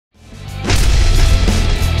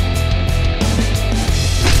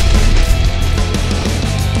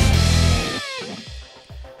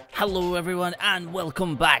Hello everyone and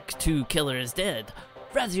welcome back to Killer is Dead.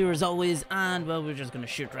 Raz here as always, and well, we're just gonna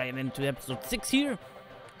shoot right into episode 6 here.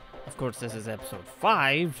 Of course this is episode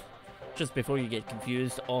 5, just before you get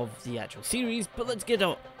confused of the actual series, but let's get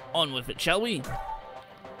on with it, shall we?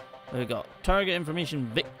 We got target information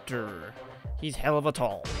Victor. He's hell of a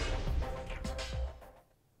tall.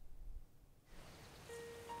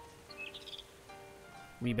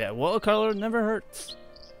 Wee bit of watercolor never hurts.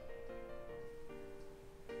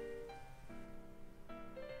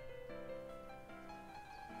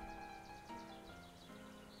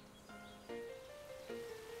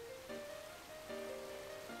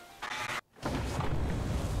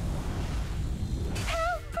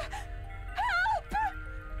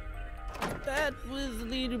 That was a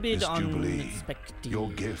little bit Miss Jubilee, unexpected. your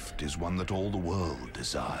gift is one that all the world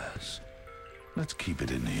desires. Let's keep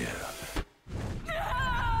it in here.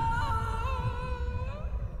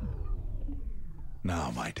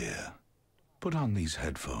 Now, my dear, put on these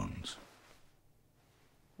headphones.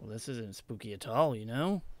 Well, this isn't spooky at all, you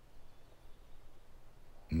know?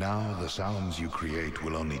 Now the sounds you create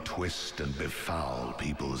will only twist and befoul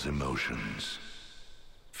people's emotions.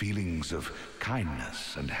 Feelings of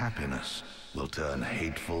kindness and happiness will turn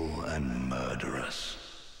hateful and murderous.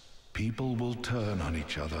 People will turn on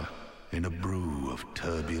each other in a brew of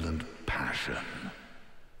turbulent passion.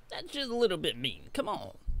 That's just a little bit mean. Come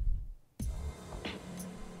on.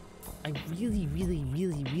 I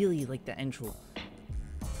really like the intro.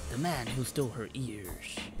 The man who stole her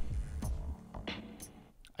ears.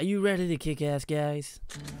 Are you ready to kick ass, guys?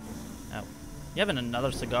 Oh. You having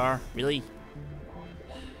another cigar? Really?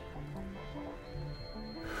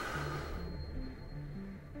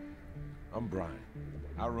 I'm Brian.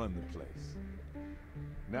 I run the place.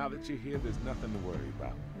 Now that you're here, there's nothing to worry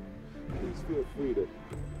about. Please feel free to...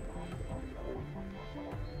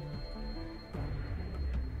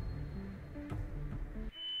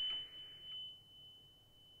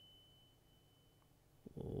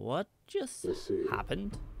 What just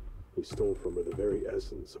happened? He stole from her the very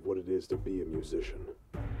essence of what it is to be a musician.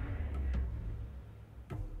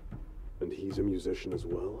 And he's a musician as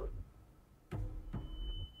well?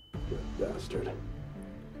 That bastard.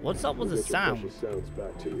 What's up with the sound? Get your precious sounds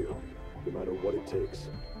back to you, no matter what it takes.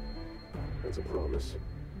 That's a promise.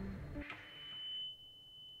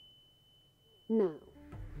 Now,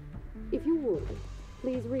 if you would,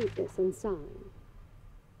 please read this and sign.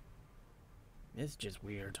 It's just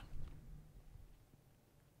weird.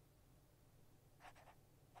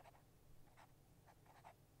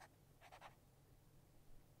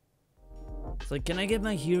 It's like, can I get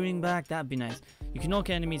my hearing back? That'd be nice. You can knock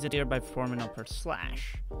enemies at air by performing upper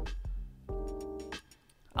slash.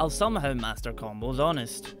 I'll somehow master combos,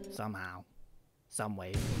 honest. Somehow. Some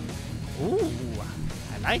way. Ooh,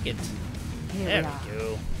 I like it. Here There we we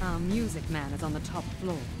go. Our music man is on the top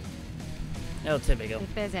floor. No, typical.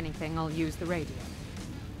 If there's anything, I'll use the radio.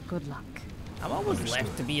 Good luck. I'm always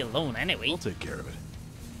left to be alone anyway. I'll take care of it.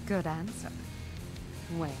 Good answer.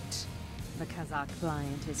 Wait, because our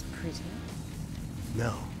client is pretty?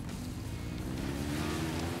 No.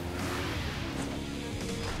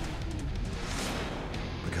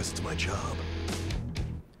 Because it's my job.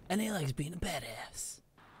 And he likes being a badass.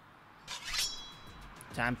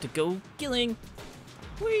 Time to go killing.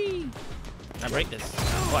 Whee! Can I break this?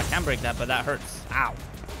 Oh, I can break that, but that hurts. Ow.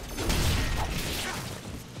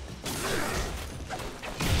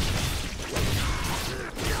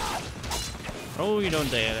 Oh, you don't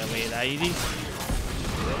dare away that easy.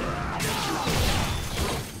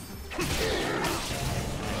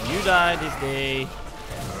 You die this day.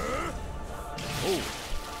 Oh.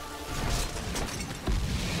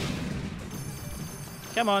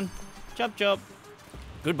 Come on. Chop chop.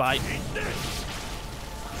 Goodbye.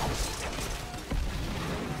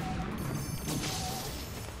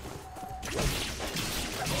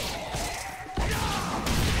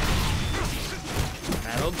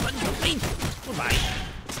 I'll punch your face. Goodbye.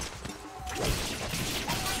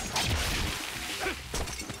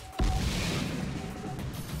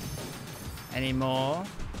 Any more?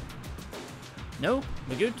 No?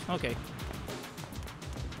 We're good? Okay.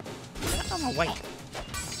 Get out of my way.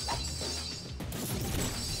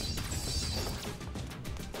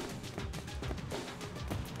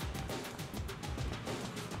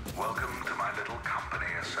 Welcome to my little company,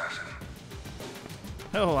 assassin.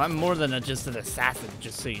 Oh, I'm more than just an assassin,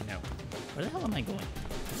 just so you know. Where the hell am I going?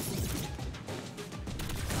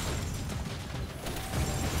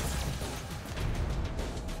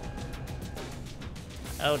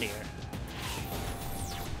 Oh dear.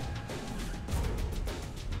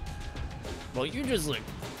 Well, you just look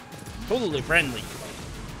totally friendly.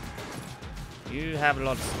 You have a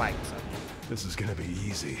lot of spikes on you. This is gonna be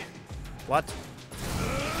easy. What?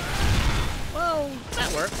 Well,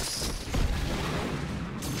 that works.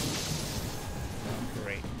 Oh,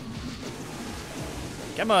 great.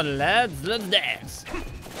 Come on, lads, let's dance.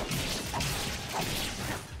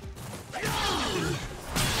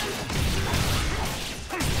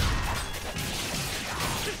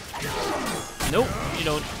 Nope, you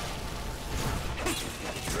don't.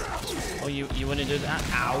 Oh, you want to do that?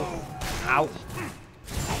 Ow. Ow.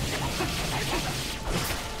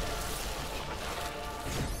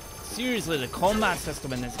 Seriously, the combat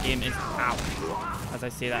system in this game is ow. As I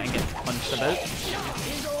say that and get punched about.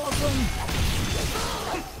 It's awesome.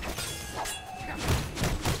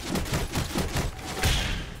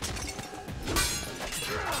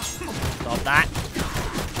 Stop that.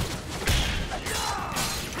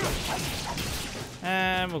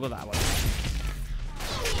 And we'll go that way.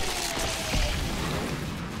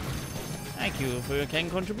 Thank you for your kind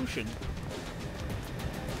contribution.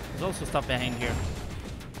 There's also stuff behind here.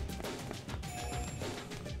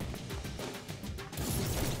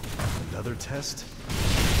 Another test?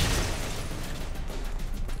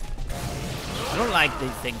 I don't like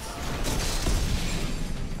these things.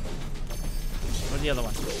 Where's the other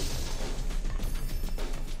one?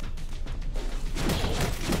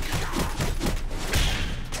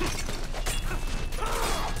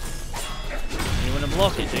 You want to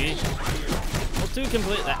block it, do you? Well, to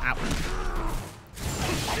complete that out.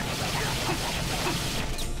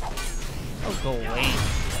 Oh, go away.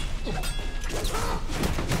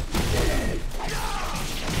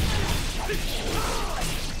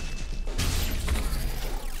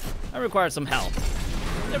 I require some help.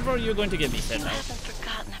 Therefore, you're going to give me said You help. haven't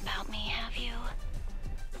forgotten about me, have you?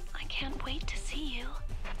 I can't wait to see you.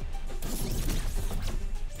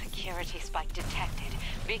 Security spike detected.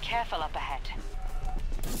 Be careful up ahead.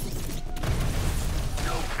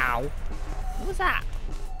 Ow. What was that?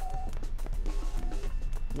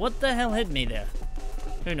 What the hell hit me there?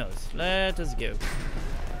 Who knows? Let us go.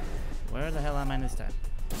 Where the hell am I this time?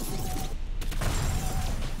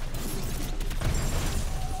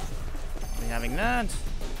 We having that.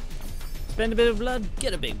 Spend a bit of blood,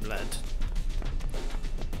 get a big blood.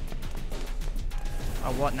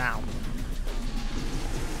 Oh, what now?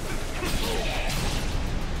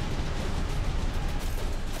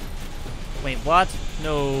 Wait, what?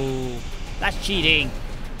 No. That's cheating.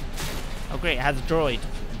 Oh great, it has a droid.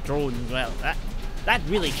 A drone as well. That's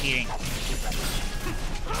really cheating.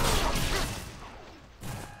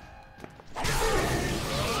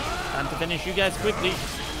 Time to finish you guys quickly.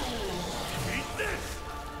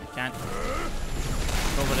 I can't.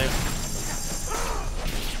 Over there.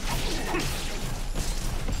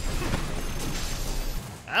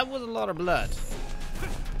 That was a lot of blood.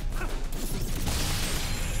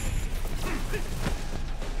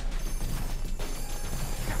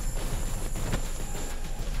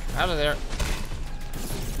 Out of there.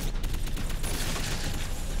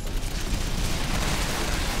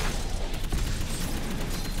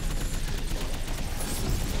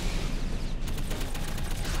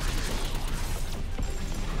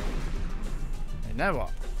 And now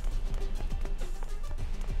what?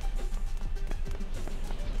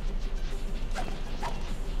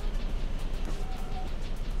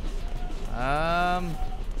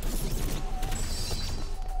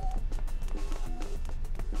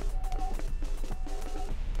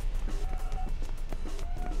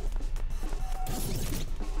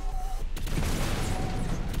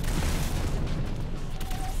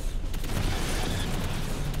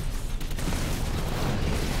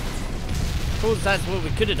 Suppose that's what we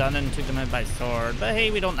could have done and took them out by sword, but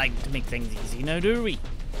hey, we don't like to make things easy now, do we?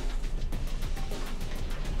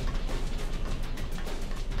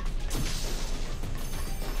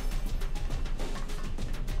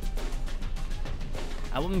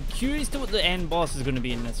 I'm curious to what the end boss is going to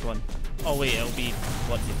be in this one. Oh wait, it'll be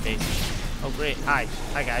what's his face. Oh great, hi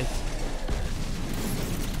guys.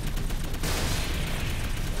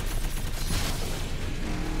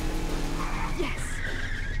 Yes.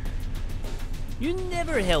 You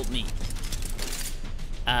never help me.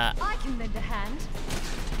 I can lend a hand.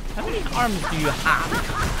 How many arms do you have?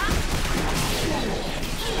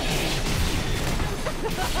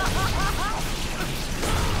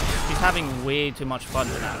 She's having way too much fun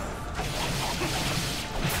with that.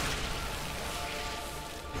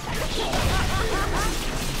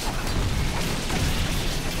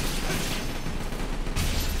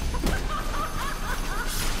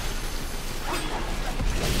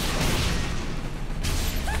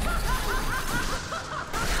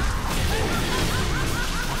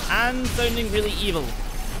 And sounding really evil.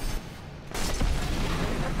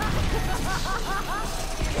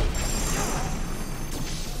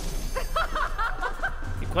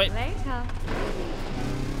 quite. Later.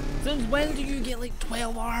 Since when do you get like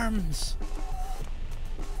 12 arms?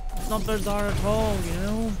 It's not bizarre at all, you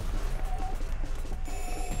know?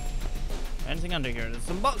 Anything under here? There's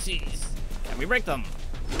some boxes. Can we break them?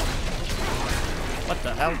 What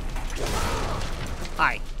the hell?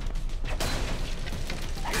 Hi.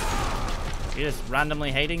 You're just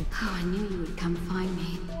randomly hating? Oh, I knew you would come find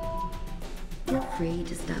me. Feel free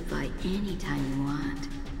to stop by anytime you want.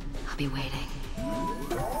 I'll be waiting.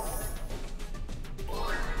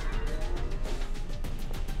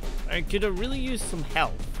 I could have really used some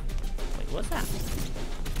help. Wait, what's that?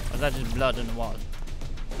 Or is that just blood in the wall?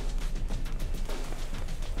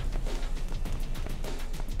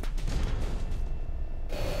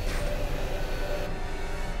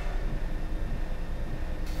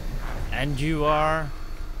 And you are?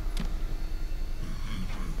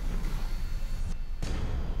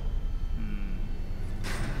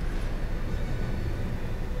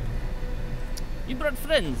 You brought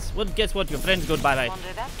friends. Well, guess what? Your friends go bye-bye.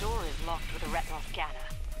 Wonder that door is locked with a retinal scanner.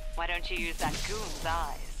 Why don't you use that goon's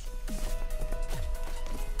eyes?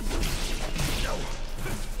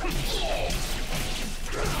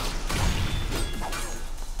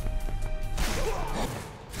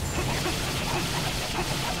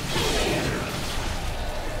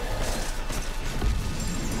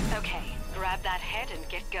 Okay, grab that head and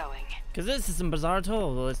get going. Because this isn't bizarre at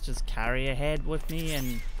all. Let's just carry a head with me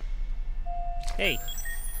and... Hey.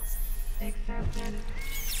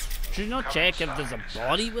 Should you not check if there's a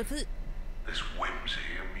body with it? This whimsy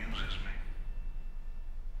amuses me.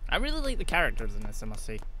 I really like the characters in this, I must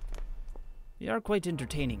say. They are quite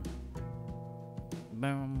entertaining.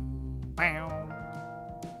 Boom, bow.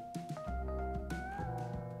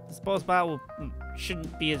 This boss battle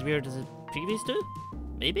shouldn't be as weird as it previous to?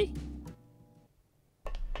 Maybe?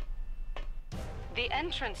 The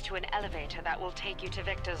entrance to an elevator that will take you to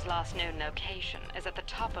Victor's last known location is at the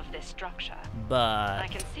top of this structure. But... I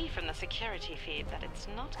can see from the security feed that it's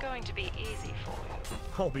not going to be easy for you.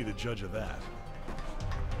 I'll be the judge of that.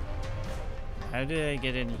 How do I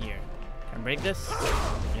get in here? Can I break this?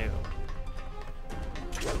 No.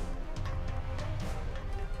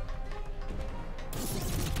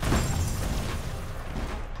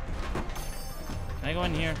 Can I go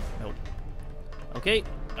in here? Nope. Okay,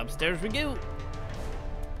 upstairs we go.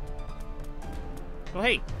 Oh,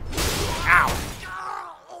 hey.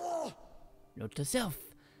 Ow. Note to self.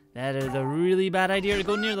 That is a really bad idea to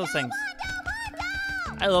go near those things.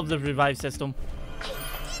 I love the revive system.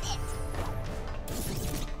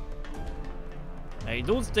 Hey,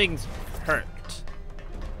 those things hurt.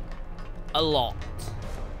 A lot.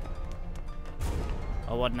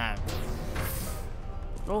 Oh, what now?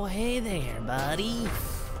 Oh, hey there, buddy.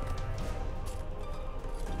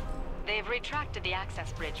 They've retracted the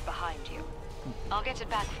access bridge behind you. I'll get it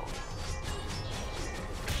back for you.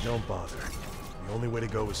 Don't bother. The only way to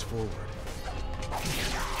go is forward.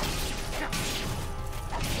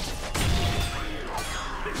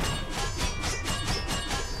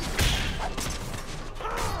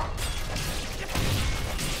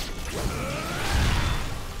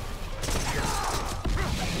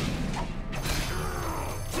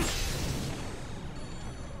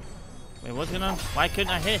 Wait, what's going on? Why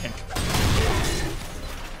couldn't I hit him?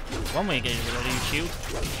 One way to get rid of your shield.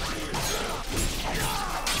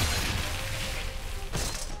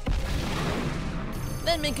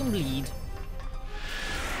 Then make him bleed.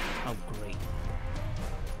 Oh, great.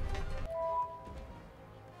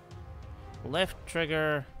 Left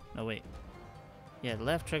trigger. No, wait. Yeah,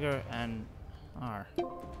 left trigger and R.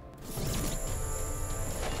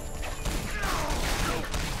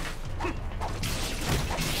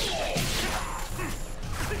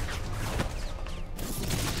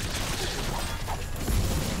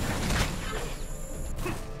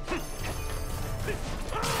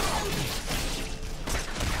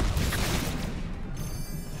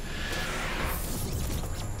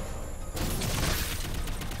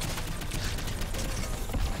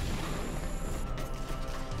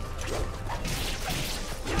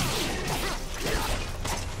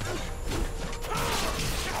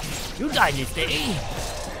 You died this day.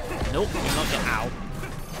 Nope, you're not getting out.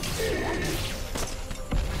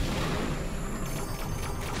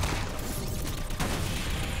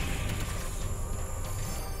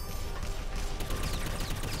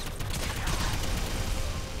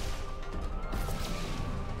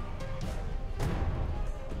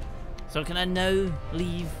 So can I now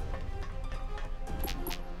leave?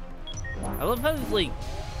 I love how, like,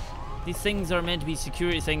 these things are meant to be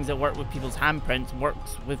security things that work with people's handprints,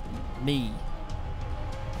 works with me.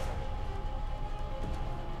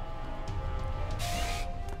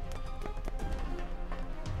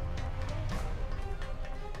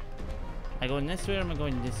 Am I going this way or am I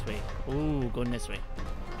going this way? Ooh, going this way.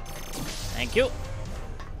 Thank you.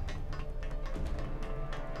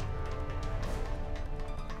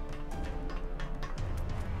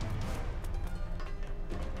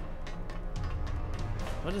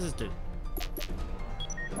 What does this do?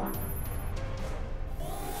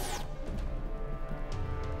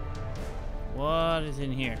 What is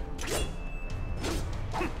in here?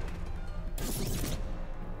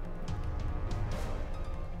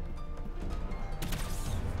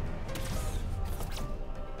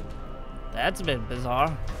 That's a bit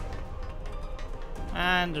bizarre.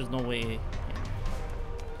 And there's no way.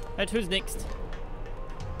 Right, who's next?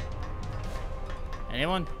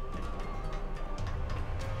 Anyone?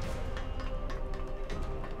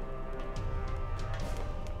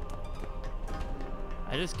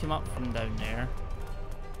 I just came up from down there.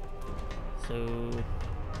 So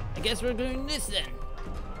I guess we're doing this then.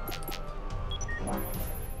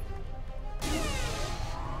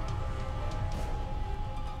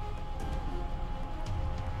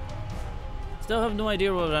 Still have no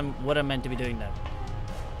idea what I'm meant to be doing now.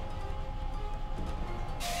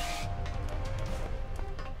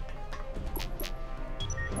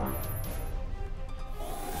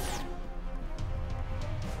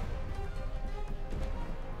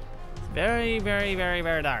 It's very, very, very,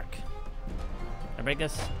 very dark. Can I break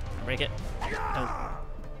this? Can I break it? No.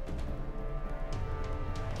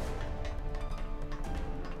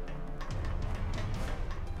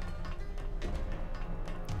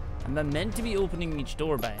 Am I meant to be opening each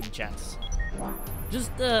door by any chance?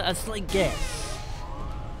 Just a slight guess.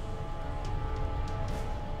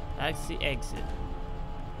 That's the exit.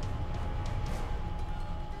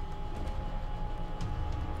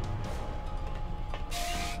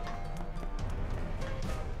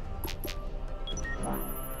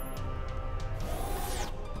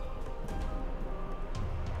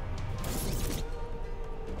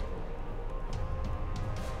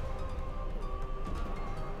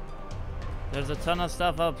 There's a ton of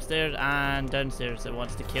stuff upstairs and downstairs that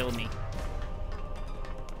wants to kill me.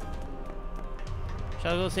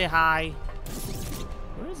 Shall I go say hi?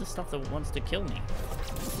 Where is the stuff that wants to kill me?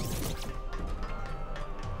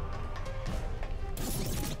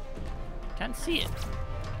 Can't see it.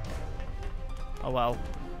 Oh well.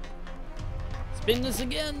 Spin this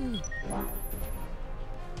again!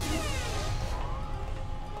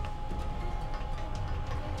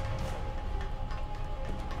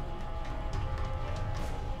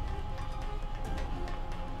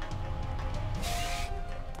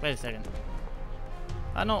 Wait a second.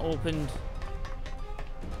 That not opened.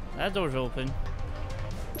 That door's open.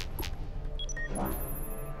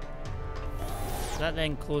 That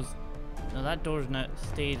then closed. No, that door's now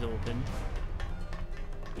stays open.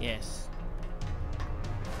 Yes.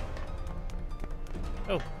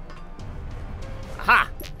 Oh. Aha!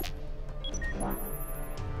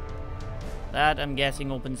 That, I'm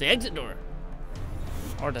guessing, opens the exit door.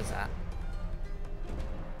 Or does that?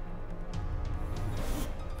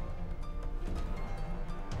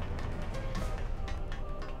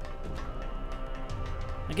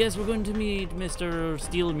 I guess we're going to meet Mr.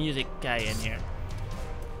 Steel Music guy in here.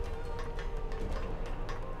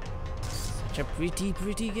 Such a pretty,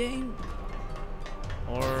 pretty game.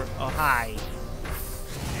 Or, oh hi.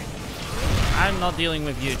 I'm not dealing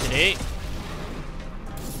with you today.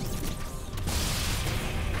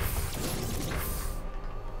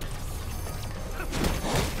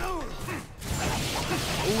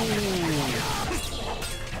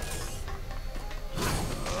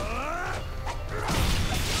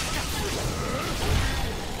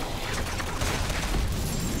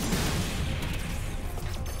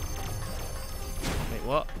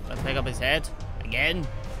 What? Let's pick up his head. Again?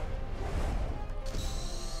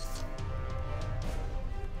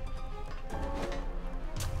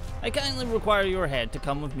 I kindly require your head to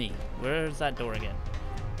come with me. Where's that door again?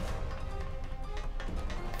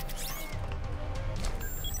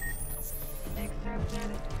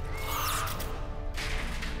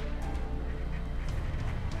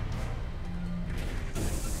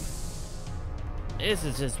 This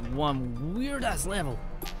is just one weird ass level.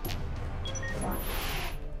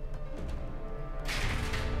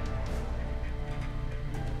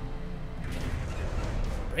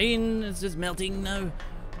 Brain is just melting now.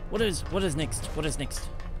 What is next? What is next?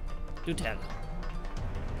 Do tell.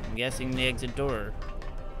 I'm guessing the exit door.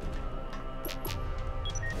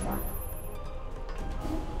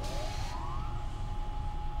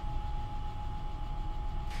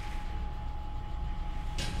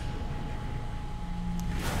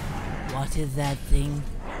 What is that thing?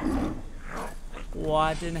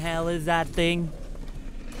 What in hell is that thing?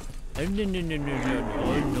 No, no, no, no, no, no,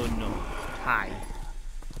 no, no, no. Hi.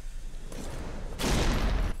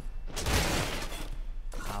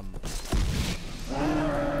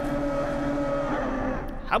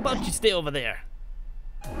 How about you stay over there?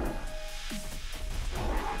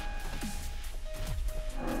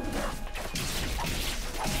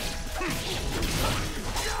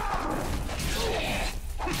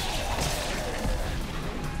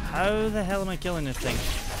 How the hell am I killing this thing?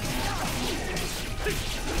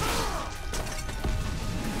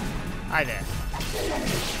 Hi there.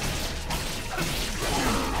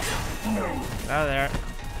 Oh, there.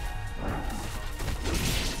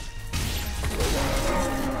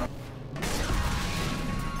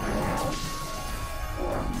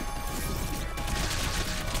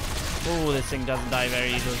 Oh, this thing doesn't die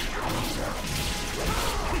very easily.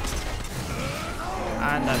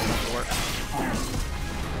 And that's not work.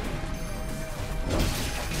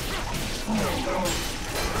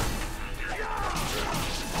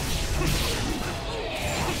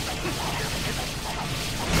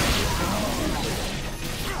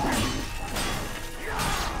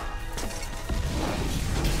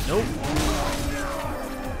 Nope.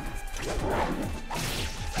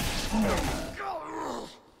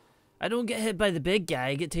 I don't get hit by the big guy,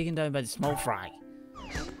 I get taken down by the small fry.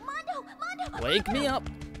 Mondo! Wake me up.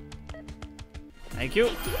 Thank you.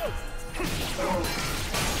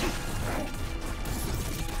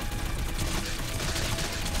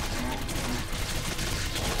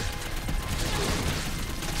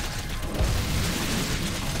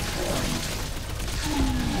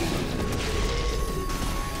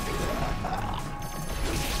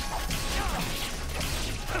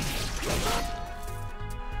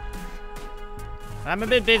 I'm a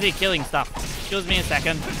bit busy killing stuff. Excuse me a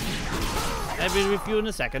second. I'll be with you in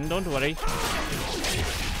a second, don't worry.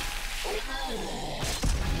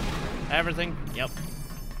 Everything, yep.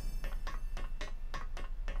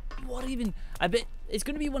 What even? I bet it's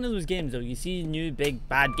gonna be one of those games though. You see new big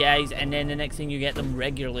bad guys and then the next thing you get them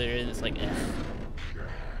regularly and it's like,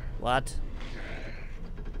 what?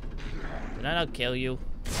 Did I not kill you?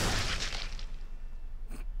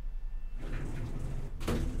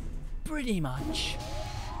 Pretty much.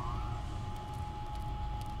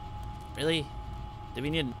 Really? Do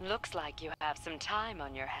we need... Looks like you have some time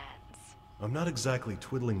on your hands. I'm not exactly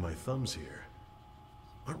twiddling my thumbs here.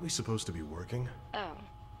 Aren't we supposed to be working? Oh,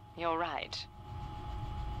 you're right.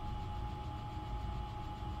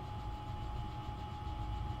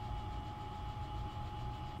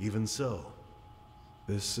 Even so,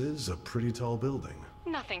 this is a pretty tall building.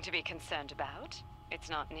 Nothing to be concerned about. It's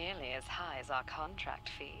not nearly as high as our contract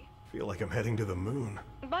fee. Feel like I'm heading to the moon.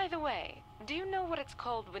 By the way, do you know what it's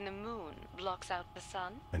called when the moon blocks out the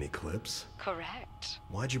sun? An eclipse? Correct.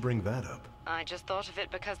 Why'd you bring that up? I just thought of it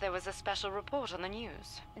because there was a special report on the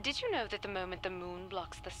news. Did you know that the moment the moon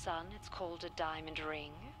blocks the sun, it's called a diamond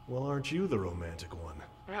ring? Well, aren't you the romantic one?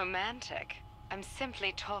 Romantic? I'm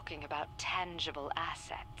simply talking about tangible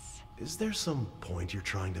assets. Is there some point you're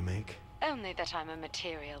trying to make? Only that I'm a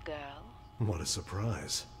material girl. What a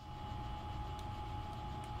surprise.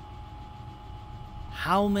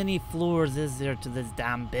 How many floors is there to this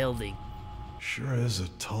damn building? Sure is a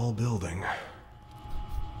tall building.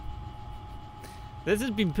 This has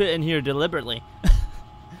been put in here deliberately.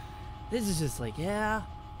 This is just like, yeah.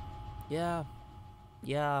 Oh,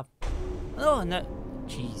 no.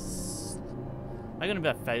 Jeez. I'm gonna be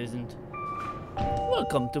 1,000.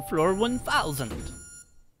 Welcome to floor 1,000.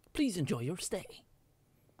 Please enjoy your stay.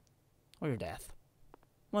 Or your death.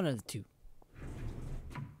 One of the two.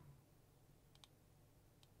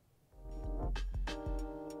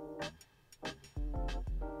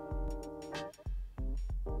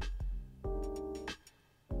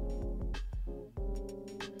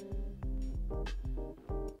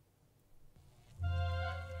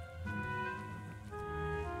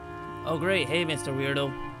 Oh great, hey Mr.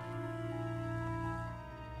 Weirdo.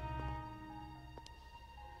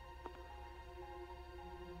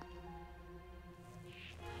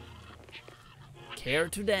 Care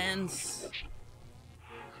to dance?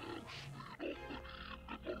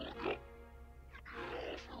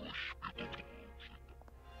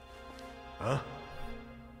 Huh?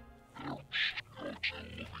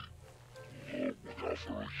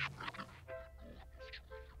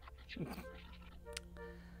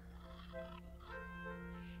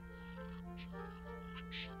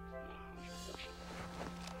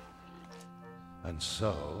 And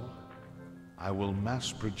so, I will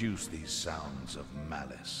mass produce these sounds of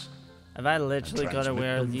malice. Have I literally got to transmit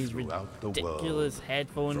wear them these throughout the ridiculous world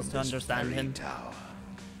headphones from to this understand very him? tower,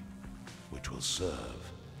 which will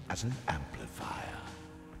serve as an amplifier.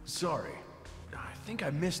 Sorry, I think I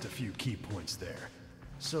missed a few key points there.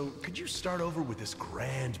 So, could you start over with this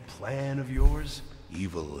grand plan of yours?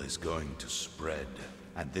 Evil is going to spread,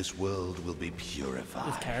 and this world will be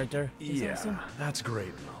purified. His character is awesome. That's great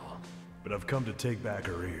and all. But I've come to take back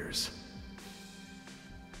her ears.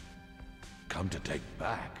 Come to take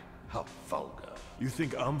back? How vulgar. You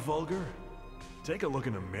think I'm vulgar? Take a look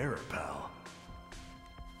in the mirror, pal.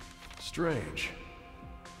 Strange.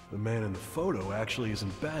 The man in the photo actually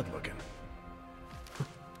isn't bad looking.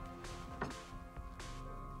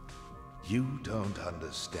 You don't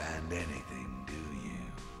understand anything, do you?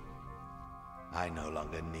 I no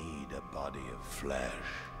longer need a body of flesh,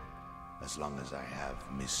 as long as I have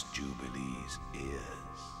Miss Jubilee's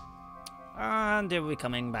ears. And they'll be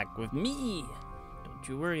coming back with me. Don't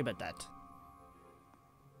you worry about that.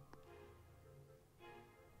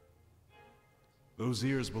 Those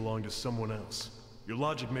ears belong to someone else. Your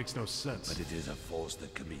logic makes no sense. But it is a force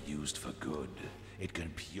that can be used for good. It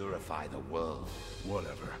can purify the world.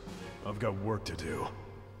 Whatever. I've got work to do.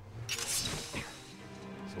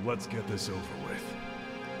 So let's get this over with.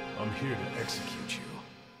 I'm here to execute you.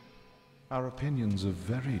 Our opinions are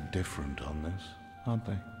very different on this, aren't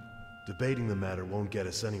they? Debating the matter won't get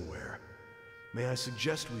us anywhere. May I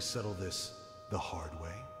suggest we settle this the hard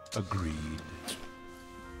way? Agreed.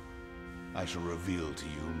 I shall reveal to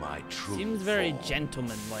you my true Seems very form.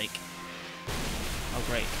 gentleman-like. Oh,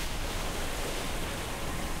 great.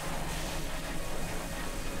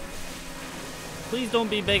 Please don't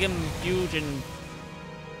be big and huge and...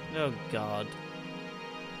 Oh, God.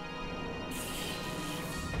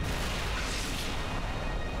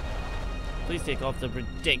 Please take off the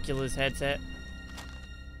ridiculous headset.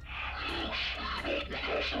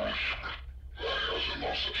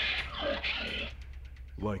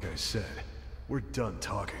 Like I said, we're done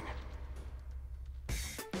talking.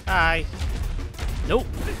 Hi. Nope.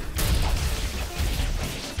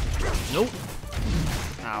 Nope.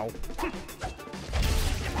 Ow.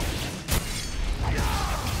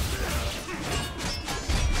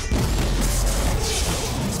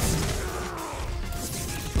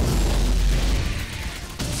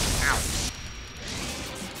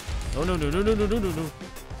 No, no, no, no, no, no, no, no, no.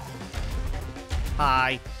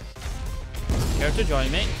 Hi. Care to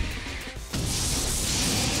join me?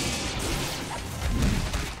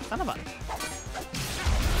 Son of a...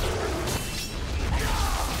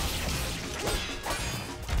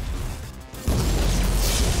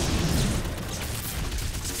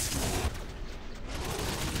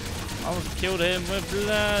 Almost killed him with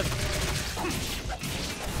blood.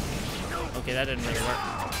 Okay, that didn't really work.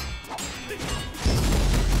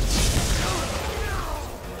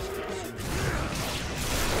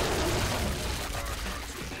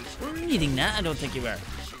 We're needing that? I don't think you were.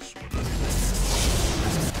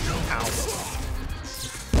 Ow.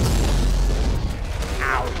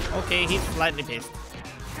 Ow. Okay, he's slightly pissed.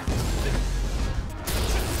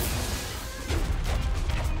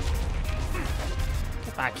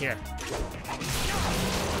 Get back here.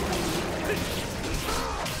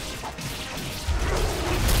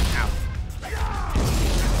 Ow.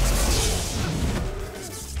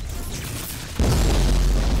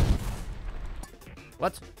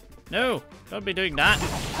 What? No, don't be doing that.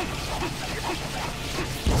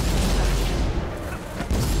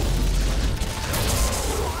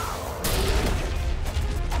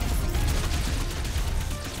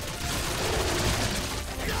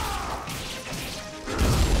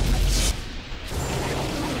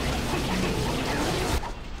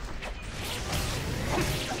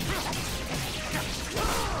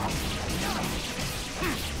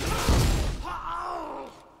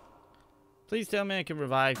 Please tell me I can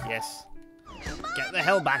revive. Yes. Get the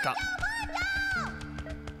hell back up.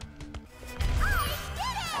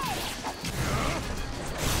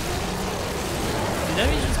 Now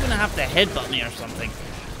he's just gonna have to headbutt me or something.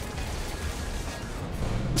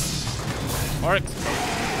 Works.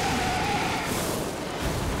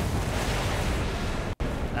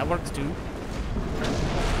 That works too.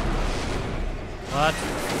 What?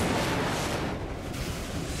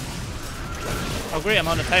 Oh great, I'm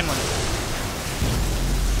on a time limit.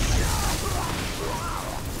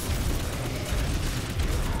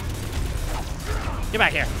 Get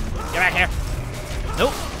back here. Get back here.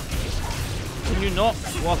 Nope. Can you not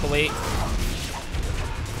walk away?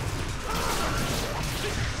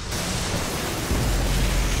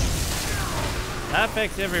 That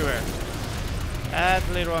affects everywhere. That's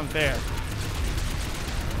a little unfair.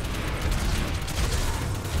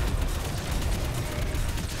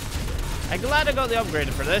 I'm glad I got the upgrade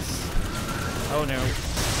for this. Oh no.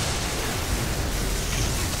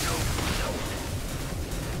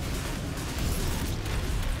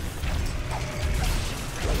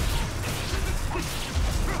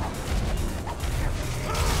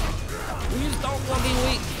 walking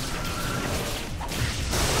away.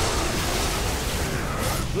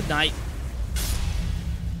 Good night.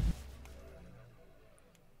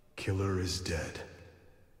 Killer is dead.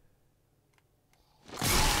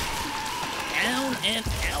 Down and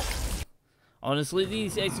out. Honestly,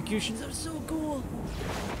 these executions are so cool.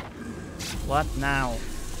 What now?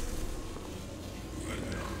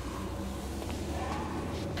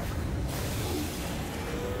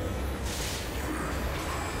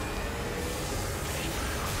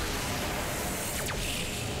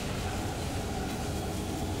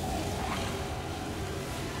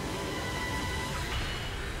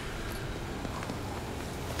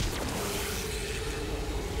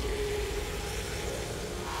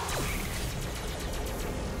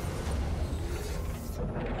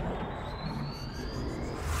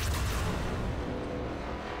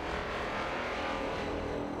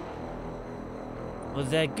 Was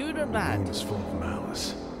that good or The bad? moon is full of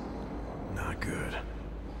malice. Not good.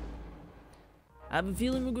 I have a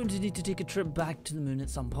feeling we're going to need to take a trip back to the moon at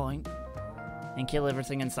some point and kill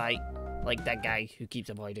everything in sight, like that guy who keeps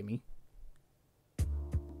avoiding me.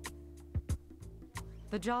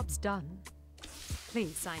 The job's done.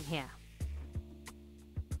 Please sign here.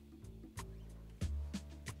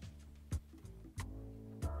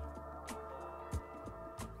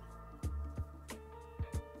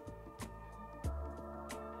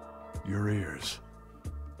 Your ears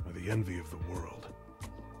are the envy of the world.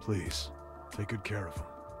 Please, take good care of them.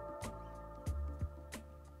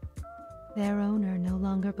 Their owner no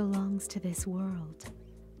longer belongs to this world.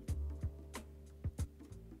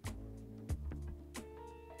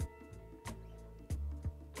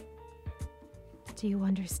 Do you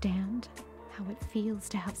understand how it feels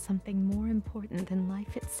to have something more important than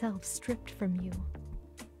life itself stripped from you?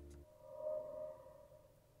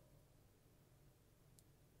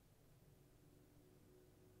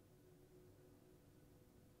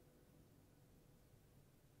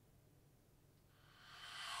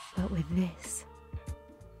 But with this,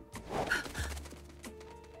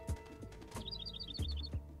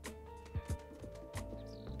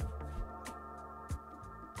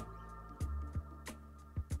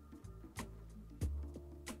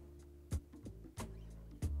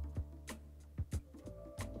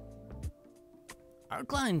 our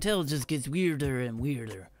clientele just gets weirder and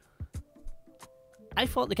weirder. I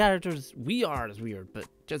thought the characters we are as weird, but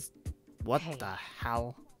just what Hey. the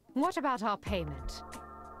hell? What about our payment?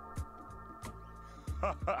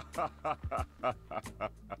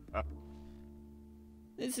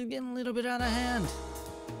 This is getting a little bit out of hand.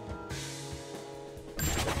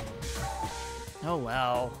 Oh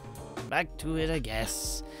well, back to it I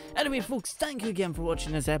guess. Anyway folks, thank you again for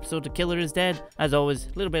watching this episode of Killer is Dead. As always,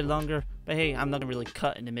 a little bit longer, but hey, I'm not gonna really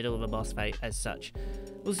cut in the middle of a boss fight as such.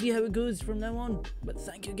 We'll see how it goes from now on, but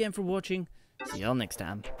thank you again for watching. See y'all next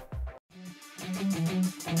time.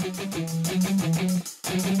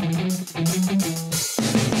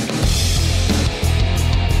 Thank you.